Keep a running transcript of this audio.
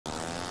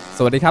ส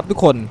วัสดีครับทุก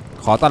คน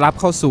ขอต้อนรับ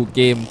เข้าสู่เ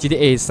กม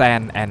GTA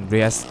San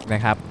Andreas น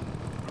ะครับ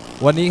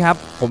วันนี้ครับ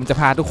ผมจะ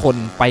พาทุกคน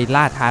ไป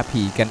ล่าท้า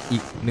ผีกันอี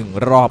ก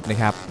1รอบนะ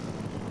ครับ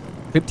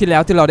คลิปที่แล้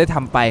วที่เราได้ท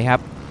ำไปครับ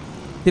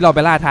ที่เราไป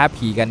ล่าท้า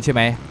ผีกันใช่ไห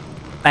ม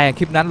แต่ค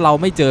ลิปนั้นเรา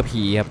ไม่เจอ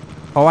ผีครับ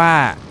เพราะว่า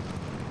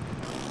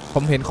ผ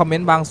มเห็นคอมเมน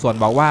ต์บางส่วน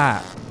บอกว่า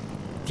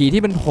ผี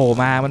ที่มันโผล่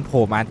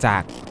มาจา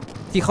ก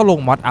ที่เขาลง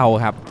มอดเอา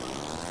ครับ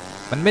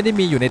มันไม่ได้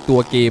มีอยู่ในตัว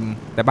เกม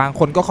แต่บาง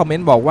คนก็คอมเมน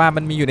ต์บอกว่า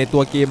มันมีอยู่ในตั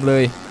วเกมเล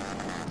ย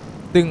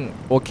ซึ่ง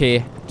โอเค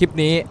คลิป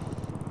นี้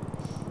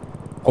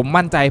ผม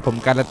มั่นใจผม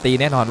การันตี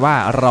แน่นอนว่า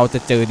เราจะ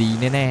เจอดี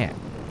แน่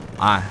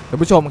ๆท่าน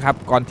ผู้ชมครับ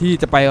ก่อนที่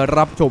จะไป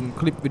รับชม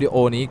คลิปวิดีโอ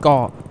นี้ก็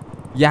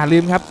อย่าลื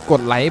มครับก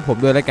ดไลค์ผม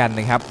ด้วยแล้วกัน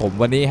นะครับผม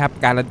วันนี้ครับ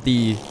การันตี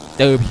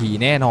เจอผี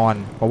แน่นอน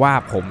เพราะว่า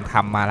ผมท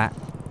ำมาแล้ว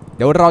เ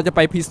ดี๋ยวเราจะไป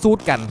พิสูจ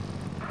น์กัน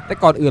แต่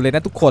ก่อนอื่นเลยน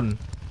ะทุกคน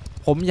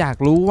ผมอยาก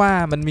รู้ว่า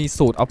มันมี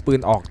สูตรเอาปืน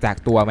ออกจาก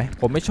ตัวไหม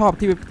ผมไม่ชอบ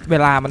ที่เว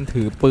ลามัน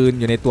ถือปืน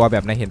อยู่ในตัวแบ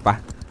บไหนเห็นปะ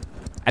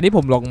อันนี้ผ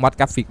มลงมอด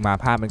กราฟิกมา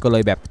ภาพมันก็เล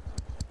ยแบบ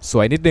ส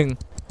วยนิดนึง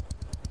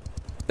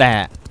แต่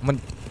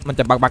มันจ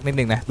ะบักนิด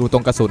นึงนะดูตร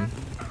งกระสุ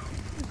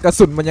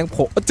นมันยังโผ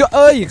ล่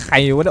ไข่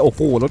วะเนี่ยโอ้โ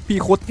หรถพี่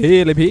โคตรเท่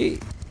เลยพี่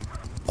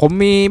ผม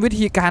มีวิ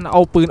ธีการเอ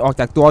าปืนออก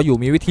จากตัวอยู่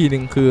มีวิธีหนึ่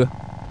งคือ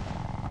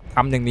ท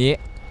ำอย่างนี้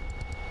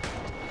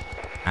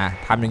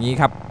ทำอย่างนี้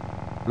ครับ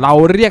เรา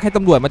เรียกให้ต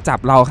ำรวจมาจับ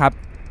เราครับ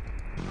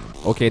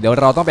โอเคเดี๋ยว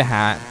เราต้องไปหา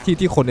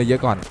ที่คนเยอ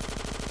ะๆก่อน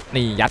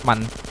นี่ยัดมัน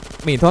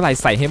มีเท่าไหร่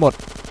ใส่ให้หมด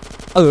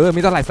มี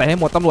เท่าไหร่ใส่ให้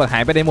หมดตำรวจหา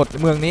ยไปในหมด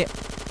เมืองนี้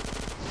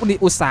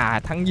อุตส่าห์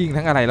ทั้งยิง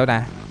ทั้งอะไรแล้วน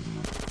ะ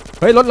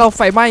เฮ้ยรถเราไ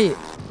ฟไหม้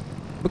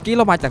เมื่อกี้เ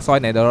รามาจากซอย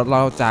ไหนเดี๋ยวเร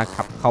าจะ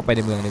ขับเข้าไปใน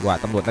เมืองดีกว่า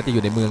ตำรวจน่าจะอ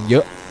ยู่ในเมืองเยอ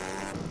ะ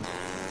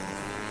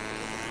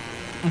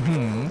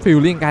ฟีล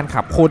ลิ่งการ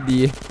ขับโคตรดี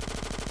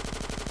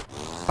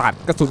ตัด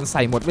กระสุนใ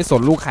ส่หมดไม่ส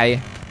นลูกใคร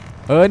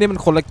นี่มัน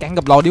คนละแก๊ง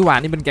กับเราดิว่า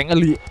นี่เป็นแก๊งอ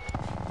ลี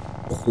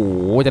โอ้โห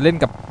จะเล่น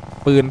กับ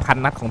ปืน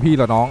1,000 นัดของพี่เห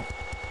รอน้อง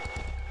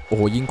โอ้โ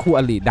หยิงคู่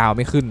อลีดาว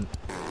ไม่ขึ้น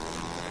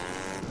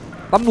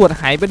ตำรวจ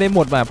หายไปในหม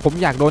ดแบบผม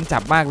อยากโดนจั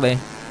บมากเลย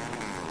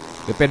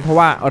หรือเป็นเพราะ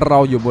ว่าเรา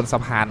อยู่บนสะ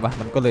พานวะ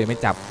มันก็เลยไม่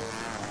จับ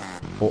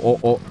โ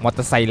อ้มอเต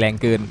อร์ไซค์แรง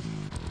เกิน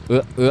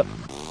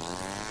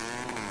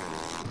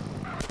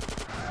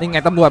นี่ไง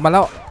ตำรวจมาแล้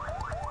ว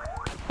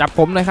จับผ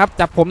มหน่อยครับ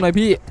จับผมหน่อย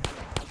พี่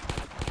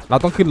เรา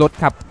ต้องขึ้นรถ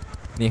ครับ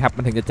นี่ครับ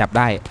มันถึงจะจับไ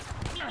ด้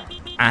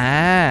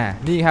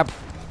นี่ครับ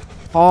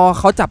พอ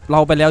เขาจับเรา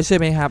ไปแล้วใช่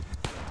ไหมครับ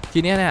ที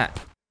นี้เนี่ย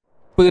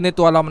ปืนใน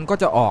ตัวเรามันก็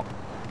จะออก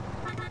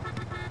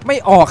ไม่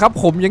ออกครับ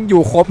ผมยังอ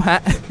ยู่ครบฮะ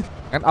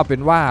งั้นเอาเป็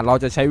นว่าเรา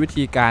จะใช้วิ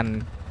ธีการ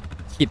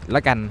ขิดแล้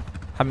วกัน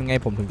ทำยังไง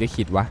ผมถึงจะ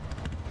ขิดวะ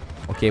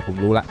โอเคผม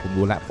รู้ละผ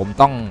ม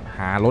ต้องห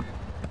ารถ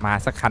มา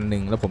สักคันหนึ่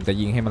งแล้วผมจะ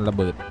ยิงให้มันระเ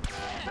บิด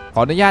ข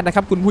ออนุญาตนะค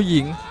รับคุณผู้ห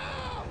ญิง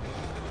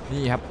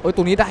นี่ครับต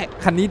รงนี้ได้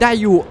คันนี้ได้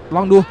อยู่ล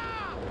องดู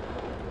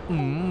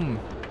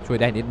ช่วย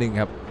ได้นิดนึง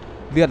ครับ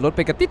เลื่อนรถไ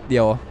ปกระติดเดี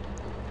ยว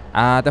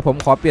แต่ผม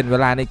ขอเปลี่ยนเว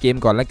ลาในเกม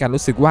ก่อนแล้วกัน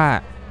รู้สึกว่า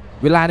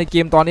เวลาในเก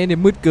มตอนนี้เนี่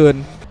ยมืดเกิน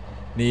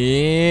นี่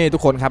ทุ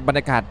กคนครับบรร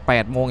ยากาศ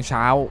8 โมงเ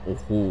ช้าโอ้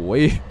โห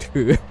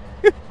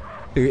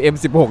ถือ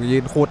M16 ยื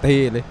นโคตรเท่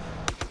เลย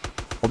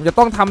ผมจะ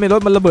ต้องทำให้ร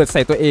ถมันระเบิดใ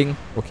ส่ตัวเอง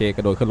โอเคก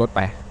ระโดดขึ้นรถไป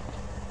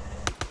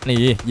นี่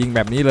ยิงแบ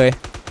บนี้เลย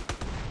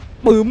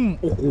ปึ้ม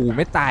โอ้โหไ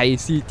ม่ตาย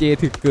CJ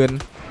ถึกเกิน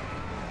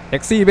แท็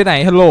กซี่ไปไหน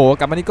ฮัลโหล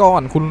กลับมานี่ก่อ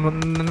นคุณ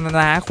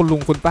นะคุณลุ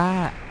งคุณป้า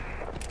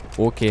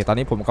โอเคตอน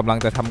นี้ผมกำลัง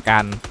จะทำกา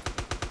ร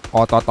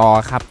ต่อ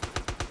ครับ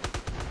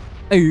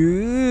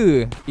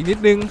อีกนิด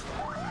นึง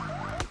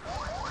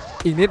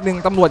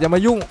ตำรวจอย่าม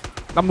ายุ่ง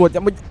ตำรวจอย่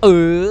ามา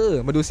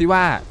มาดูซิว่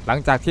าหลัง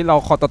จากที่เรา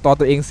ต่อ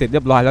ตัวเองเสร็จเรี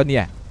ยบร้อยแล้วเนี่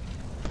ย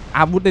อ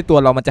าวุธในตัว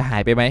เรามันจะหา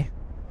ยไปไหม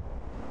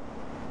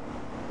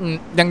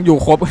ยังอยู่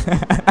ครบ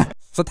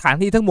สถาน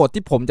ที่ทั้งหมด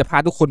ที่ผมจะพา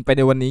ทุกคนไปใ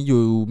นวันนี้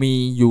มี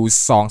อยู่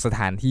2 สถ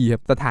านที่ครั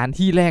บสถาน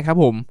ที่แรกครับ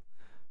ผม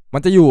มั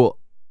นจะอยู่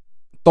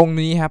ตรง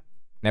นี้ครับ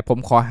เนี่ยผม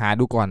ขอหา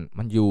ดูก่อน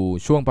มันอยู่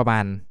ช่วงประมา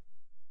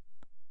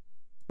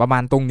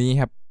ณตรงนี้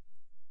ครับ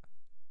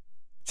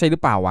ใช่หรือ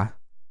เปล่าวะ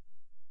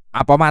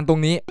ประมาณตร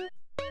งนี้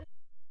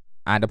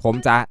เดี๋ยวผม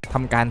จะท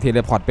ำการเทเล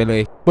พอร์ตไปเล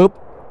ยปุ๊บ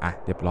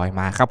เรียบร้อย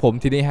มาครับผม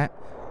ทีนี้ฮะ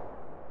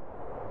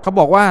เขา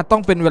บอกว่าต้อ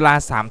งเป็นเวลา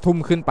3 ทุ่ม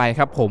ขึ้นไป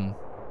ครับผม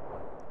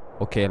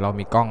โอเคเรา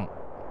มีกล้อง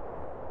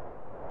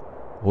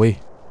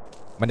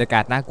บรรยากา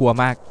ศน่ากลัว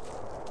มาก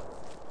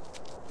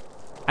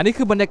อันนี้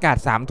คือบรรยากาศ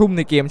3 ทุ่มใ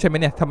นเกมใช่ไหม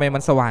เนี่ยทำไมมั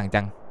นสว่าง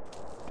จัง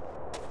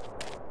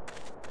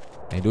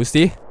ไหนดู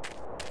สิ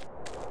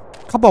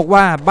เขาบอกว่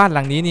าบ้านห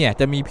ลังนี้เนี่ย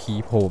จะมีผี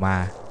โผล่มา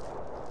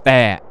แต่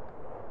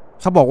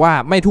เขาบอกว่า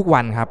ไม่ทุก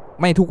วันครับ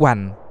ไม่ทุกวัน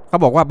เขา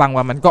บอกว่าบาง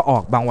วันมันก็ออ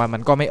กบางวันมั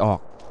นก็ไม่ออก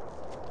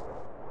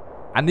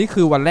อันนี้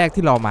คือวันแรก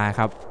ที่เรามา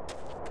ครับ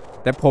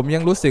แต่ผมยั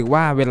งรู้สึก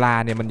ว่าเวลา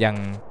เนี่ยมันยั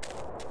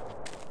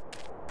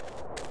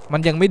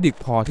งไม่ดึก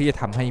พอที่จะ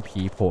ทำให้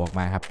ผีโผล่ออกม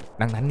าครับ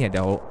ดังนั้นเนี่ยเ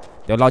ดี๋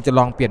ยวเราจะล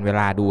องเปลี่ยนเว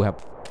ลาดูครับ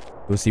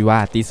ดูซิว่า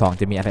ตี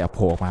 2จะมีอะไรโ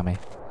ผล่ออกมาไหม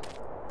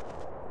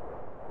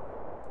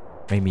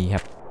ไม่มีค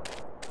รับ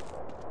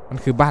มัน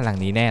คือบ้านหลัง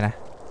นี้แน่นะ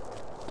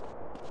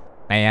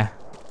ไหน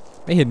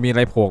ไม่เห็นมีอะไ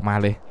รโผล่ออกมา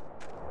เลย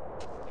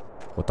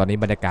ตอนนี้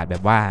บรรยากาศแบ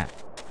บว่า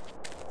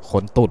ข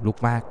นตูดลุก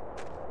มาก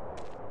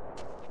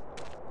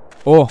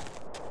โอ้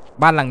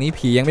บ้านหลังนี้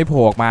ผียังไม่โผ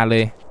ล่ออกมาเล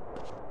ย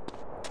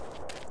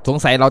สง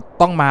สัยเรา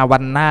ต้องมาวั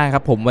นหน้าค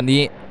รับผมวัน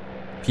นี้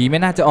ผีไม่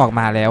น่าจะออก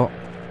มาแล้ว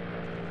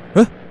เ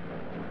ฮ้ย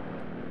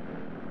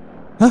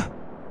ฮะ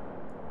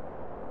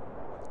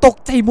ตก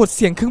ใจหมดเ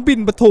สียงเครื่องบิน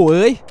ปะโถเ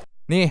อ้ย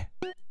นี่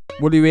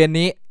บริเวณ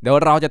นี้เดี๋ยว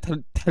เราจะ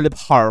เทเล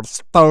พอร์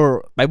ต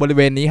ไปบริเ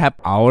วณนี้ครับ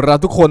เอาละ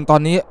ทุกคนตอ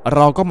นนี้เ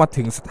ราก็มา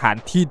ถึงสถาน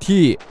ที่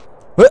ที่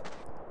เ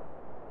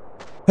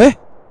ฮ้ย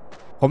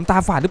ผมตา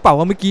ฝาดหรือเปล่า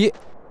ว่าเมื่อกี้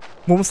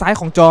มุมซ้าย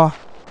ของจอ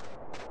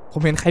ผ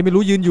มเห็นใครไม่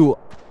รู้ยืนอยู่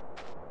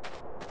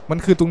มัน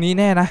คือตรงนี้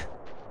แน่นะ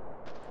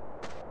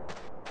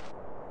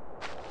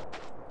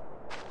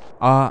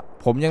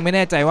ผมยังไม่แ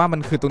น่ใจว่ามั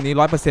นคือตรงนี้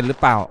 100% หรือ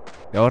เปล่า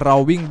เดี๋ยวเรา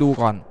วิ่งดู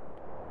ก่อน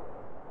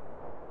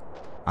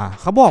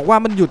เขาบอกว่า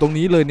มันอยู่ตรง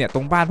นี้เลยเนี่ยต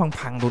รงบ้าน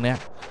พังๆตรงเนี้ย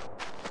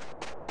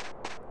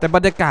แต่บร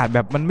รยากาศแบ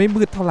บมันไม่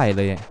มืดเท่าไหร่เ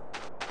ลย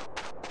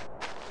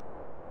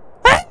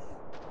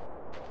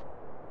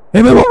เห็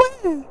นไหมผม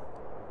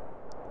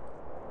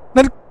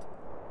นั่น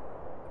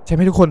ใช่ไห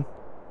มทุกคน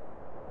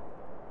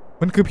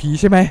มันคือผี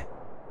ใช่ไหม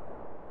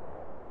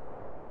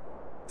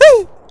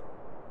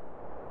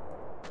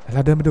เร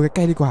าเดินไปดูใก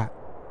ล้ๆดีกว่า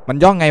มัน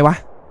ย่องไงวะ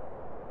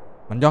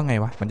มันย่องไ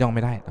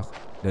ม่ได้เรา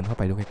เดินเข้าไ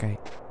ปดูใกล้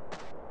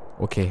ๆ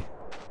โอเค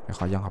ไปข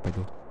อย่องเข้าไป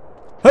ดู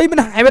เฮ้ยมัน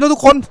หายไปแล้วทุ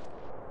กคน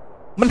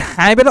มันห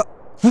ายไปแล้ว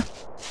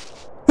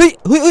เฮ้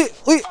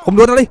ยผมโ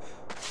ดนอะไร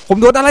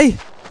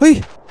เฮ้ย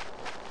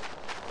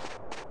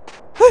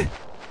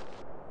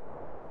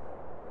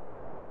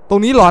ตร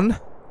งนี้หลอน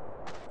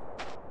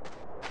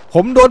ผ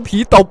มโดนผี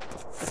ตบ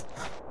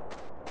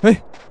เฮ้ย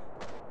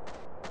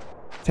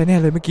ใช่แน่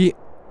เลยเมื่อกี้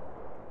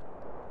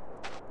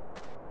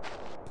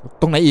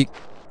ตรงไหนอีก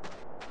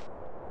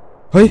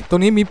เฮ้ยตร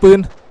งนี้มีปืน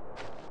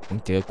มึง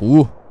เจอกู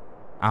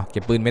อ้าวเก็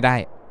บปืนไม่ได้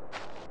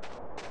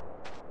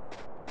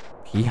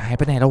ผีหายไ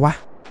ปไหนแล้ววะ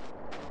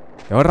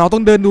เดี๋ยวเราต้อ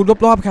งเดินดู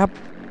รอบๆครับ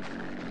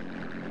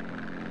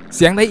เ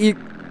สียงอะไรอีก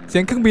เสี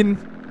ยงเครื่องบิน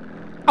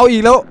เอาอี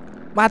กแล้ว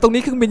มาตรง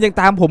นี้เครื่องบินยัง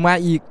ตามผมมา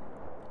อีก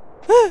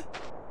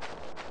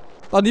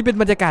ตอนนี้เป็น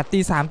บรรยากาศตี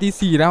 3 ตี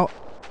 4แล้ว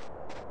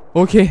โอ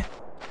เค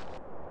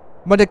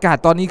บรรยากาศ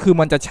ตอนนี้คือ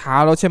มันจะเช้า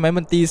แล้วใช่ไหม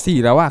มันตี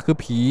 4แล้วอะคือ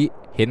ผี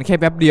เห็นแค่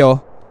แป๊บเดียว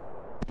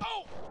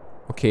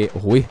โอเคโอ้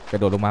โหกระ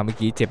โดดลงมาเมื่อ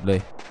กี้เจ็บเลย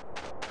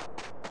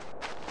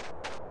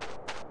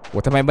โอ้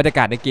ทำไมบรรยาก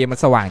าศในเกมมัน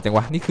สว่างจังว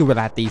ะนี่คือเว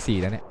ลาตี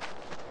 4แล้วเนี่ย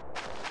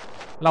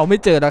เราไม่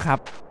เจอแล้วครับ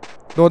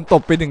โดนต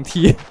บไป1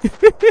 ที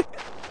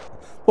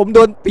ผมโด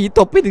นผี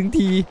ตบไป1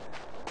 ที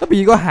แล้วผี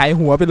ก็หาย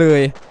หัวไปเล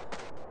ย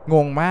ง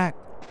งมาก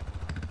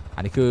อั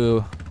นนี้คือ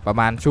ประ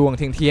มาณช่วงเ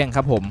ที่ยงค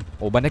รับผมโ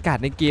อ้บรรยากาศ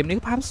ในเกมนี่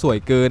ภาพสวย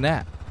เกินนะ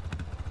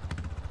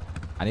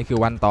อันนี้คือ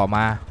วันต่อม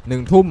า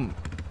1 ทุ่ม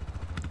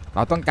เร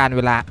าต้องการเ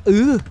วลา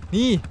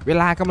นี่เว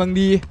ลากำลัง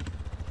ดี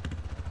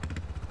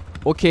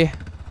โอเค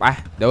ไป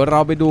เดี๋ยวเรา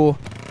ไปดู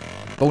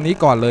ตรงนี้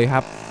ก่อนเลยค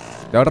รับ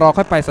เดี๋ยวเรา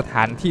ค่อยไปสถ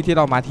านที่ที่เ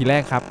รามาทีแร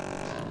กครับ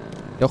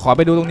เดี๋ยวขอไ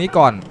ปดูตรงนี้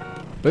ก่อน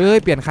เฮ้ย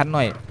เปลี่ยนคันห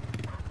น่อย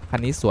คัน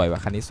นี้สวยว่ะ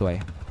คันนี้สวย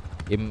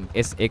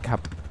MSX ครั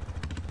บ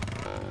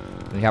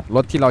นี่ครับร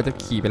ถที่เราจะ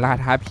ขี่ไปล่า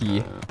ท้าผี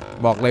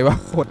บอกเลยว่า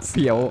โคตรเ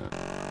ฟี้ยว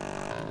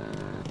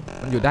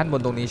มันอยู่ด้านบ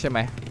นตรงนี้ใช่ไหม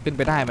ขึ้นไ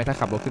ปได้ไหมถ้า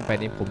ขับรถขึ้นไป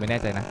นี่ผมไม่แน่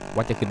ใจนะ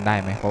ว่าจะขึ้นได้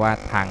ไหมเพราะว่า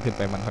ทางขึ้นไ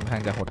ปมันค่อนข้า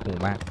งจะหดหู่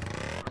มาก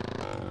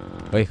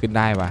เฮ้ยขึ้น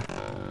ได้ว่ะ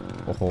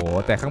โอ้โห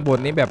แต่ข้างบน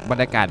นี้แบบบร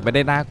รยากาศไม่ไ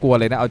ด้น่ากลัว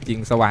เลยนะเอาจริง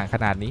สว่างข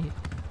นาดนี้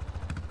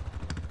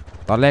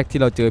ตอนแรกที่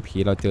เราเจอผี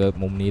เราเจอ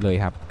มุมนี้เลย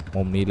ครับ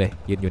มุมนี้เลย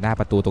ยืนอยู่หน้า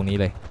ประตูตรงนี้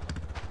เลย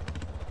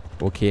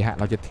โอเคฮะ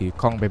เราจะถือ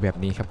กล้องไปแบบ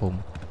นี้ครับผม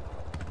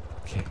โ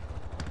อเค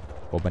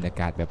โอ้บรรยา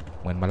กาศแบบ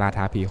เหมือนมาล่า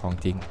ท้าผีของ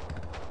จริง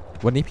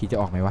วันนี้ผีจะ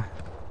ออกไหมวะ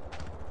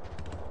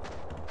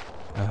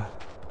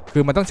คื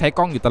อมันต้องใช้ก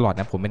ล้องอยู่ตลอด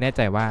นะผมไม่แน่ใ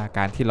จว่าก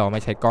ารที่เราไ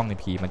ม่ใช้กล้องใน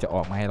ผีมันจะอ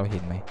อกมาให้เราเห็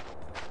นไหม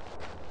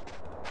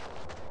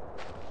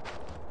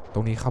ต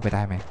รงนี้เข้าไปไ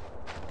ด้ไหม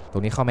ตร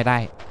งนี้เข้าไม่ได้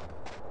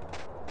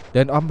เ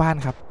ดินอ้อมบ้าน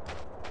ครับ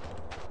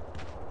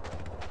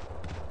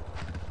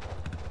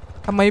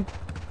ทำไม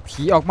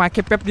ผีออกมาแ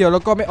ค่แป๊บเดียวแล้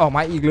วก็ไม่ออกม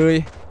าอีกเลย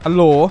ฮัลโ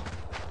หล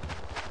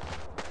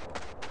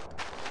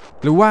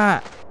หรือว่า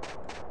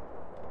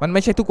มันไ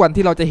ม่ใช่ทุกวัน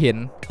ที่เราจะเห็น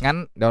งั้น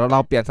เดี๋ยวเรา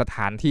เปลี่ยนสถ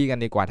านที่กัน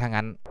ดีกว่าถ้า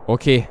งั้นโอ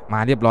เคมา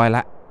เรียบร้อยล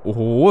ะโอ้โ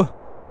ห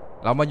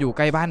เรามาอยู่ใ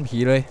กล้บ้านผี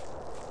เลย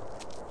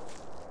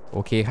โอ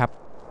เคครับ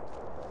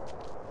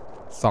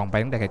ส่องไป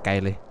ตั้งแต่ไกล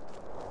ๆเลย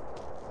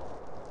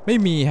ไม่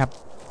มีครับ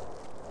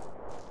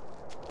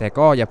แต่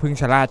ก็อย่าพึ่ง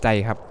ชะล่าใจ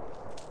ครับ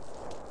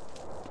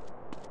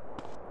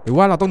หรือ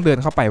ว่าเราต้องเดิน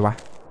เข้าไปวะ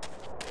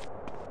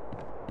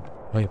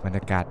เฮ้ยบรรย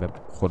ากาศแบบ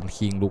ขน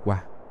คิงลุกว่ะ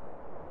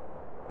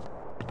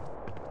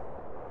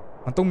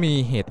มันต้องมี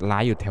เหตุร้า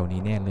ยอยู่แถว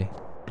นี้แน่เลย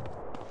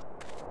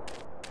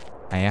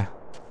ไหนอะ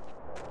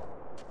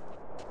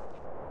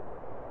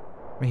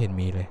ไม่เห็น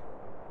มีเลย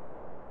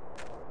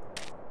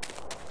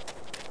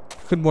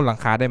ขึ้นบนหลัง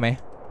คาได้ไหม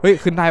เฮ้ย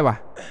ขึ้นได้ว่ะ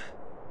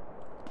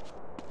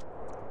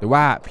หรือว่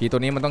าผีตัว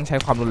นี้มันต้องใช้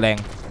ความรุนแรง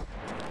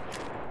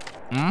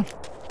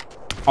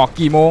ออก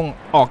กี่โมง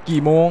ออก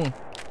กี่โมง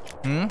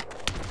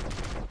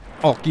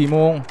ออกกี่โม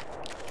ง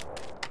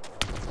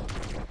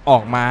ออ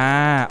กม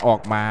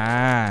า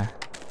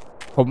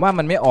ผมว่า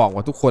มันไม่ออก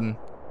ว่ะทุกคน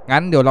งั้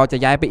นเดี๋ยวเราจะ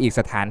ย้ายไปอีก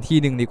สถานที่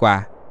หนึ่งดีกว่า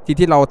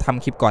ที่เราท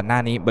ำคลิปก่อนหน้า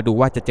นี้มาดู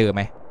ว่าจะเจอไห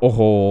มโอ้โห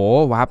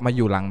วาร์ปมาอ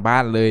ยู่หลังบ้า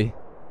นเลย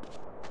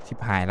ชิบ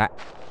หายละ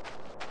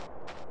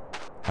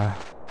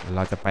เร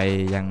าจะไป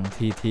ยัง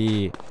ที่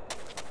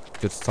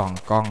จุดส่อง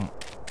กล้อง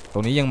ตร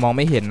งนี้ยังมองไ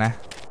ม่เห็นนะ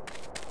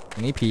ตร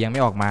งนี้ผียังไ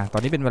ม่ออกมาตอ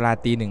นนี้เป็นเวลา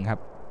ตี 1ครับ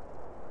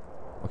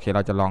โอเคเร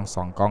าจะลอง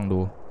ส่องกล้องดู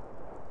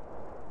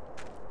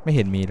ไม่เ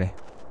ห็นมีเลย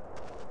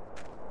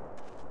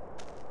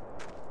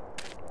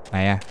ไหน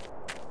อะ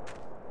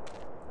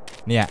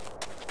เนี่ย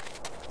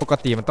ปก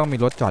ติมันต้องมี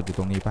รถจอดอยู่ต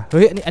รงนี้ปะเ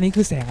ฮ้ยอันนี้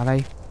คือแสงอะไร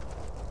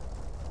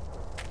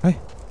เฮ้ย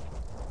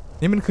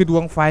นี่มันคือด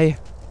วงไฟ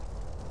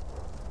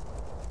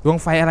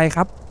อะไรค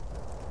รับ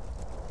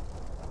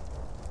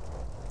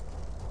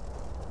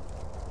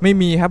ไม่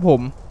มีครับผ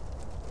ม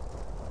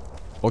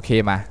โอเค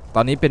มาต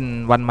อนนี้เป็น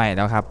วันใหม่แ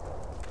ล้วครับ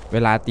เว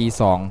ลาตี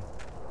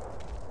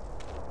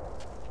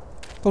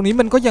 2ตรงนี้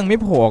มันก็ยังไม่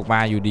โผล่ออกมา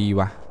อยู่ดี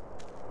วะ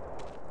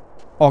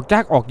ออกจา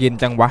กออกเย็น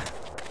จังวะ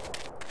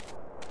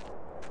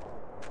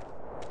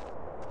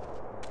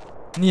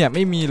เนี่ยไ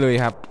ม่มีเลย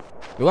ครับ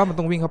หรือว่ามัน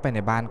ต้องวิ่งเข้าไปใน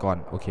บ้านก่อน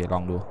โอเคล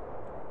องดู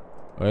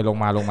เฮ้ยลง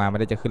มาไม่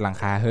ได้จะขึ้นหลัง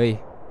คาเฮ้ย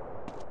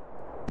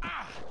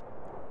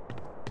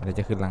ไม่ได้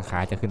จะขึ้นหลังคา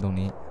จะขึ้นตรง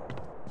นี้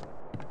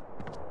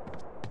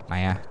ไหน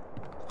อะ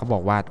เขาบอ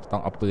กว่าต้อ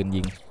งเอาปืน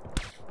ยิง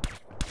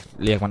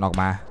เรียกมันออก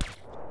มา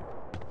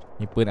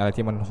มีปืนอะไร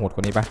ที่มันโหดก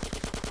ว่านี้ปะ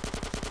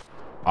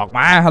ออกม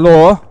าฮัลโหล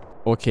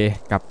โอเค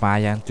กลับมา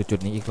ยังจุด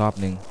นี้อีกรอบ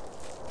หนึ่ง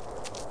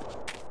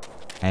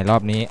ในรอ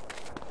บนี้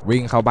วิ่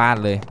งเข้าบ้าน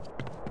เลย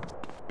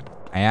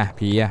ไอ้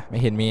ผีไม่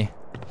เห็นมี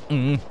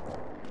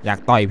อยาก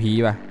ต่อยผี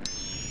ป่ะ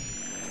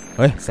เ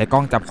ฮ้ยใส่กล้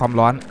องจับความ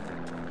ร้อน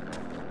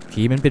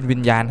ผีมันเป็นวิ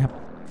ญญาณครับ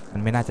มั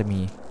นไม่น่าจะมี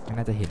ไม่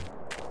น่าจะเห็น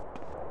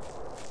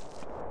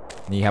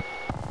นี่ครับ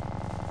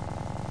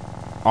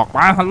ออกม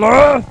าฮัลโหล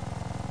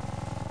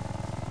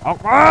ออก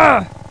มา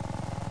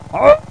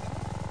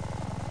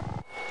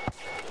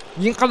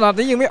ยิงขนาด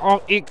นี้ยังไม่ออก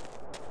อีก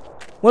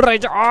เมื่อไร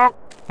จะออก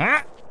ฮะ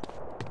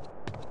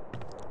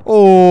โ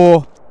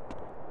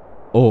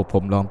อ้ผ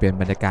มลองเปลี่ยน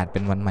บรรยากาศเป็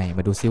นวันใหม่ม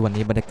าดูซิวัน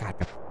นี้บรรยากาศ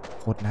แบบ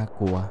โคตรน่า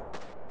กลัว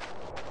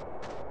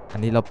อัน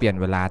นี้เราเปลี่ยน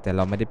เวลาแต่เ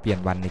ราไม่ได้เปลี่ยน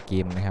วันในเก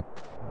มนะครับ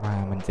ว่า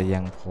มันจะยั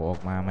งโผล่ออ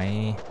กมาไหม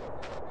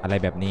อะไร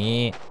แบบนี้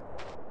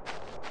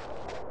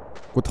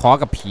กูท้อ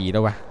กับผีแล้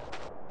ววะ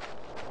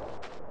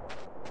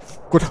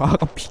กูท้อ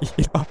กับผี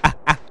แล้ว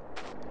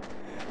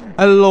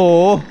ฮัลโหล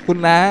คุณ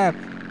นะ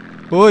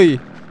เฮ้ย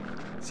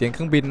เสียงเค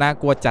รื่องบินน่า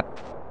กลัวจัด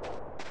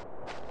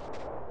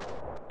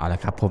เอาละ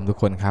ครับผมทุก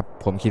คนครับ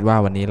ผมคิดว่า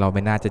วันนี้เราไ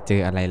ม่น่าจะเจ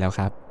ออะไรแล้ว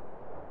ครับ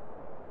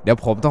เดี๋ยว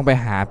ผมต้องไป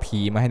หาผี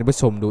มาให้ท่านผู้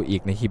ชมดูอี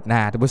กในคลิปหน้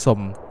าท่านผู้ชม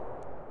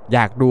อย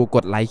ากดูก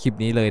ดไลค์คลิป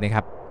นี้เลยนะค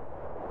รับ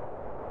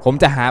ผม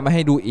จะหามาใ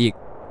ห้ดูอีก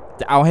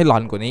จะเอาให้หลอ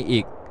นกว่านี้อี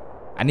ก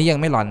อันนี้ยัง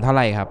ไม่หลอนเท่าไห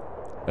ร่ครับ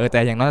แต่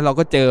อย่างน้อยเรา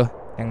ก็เจอ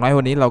อย่างน้อย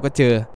วันนี้เราก็เจอ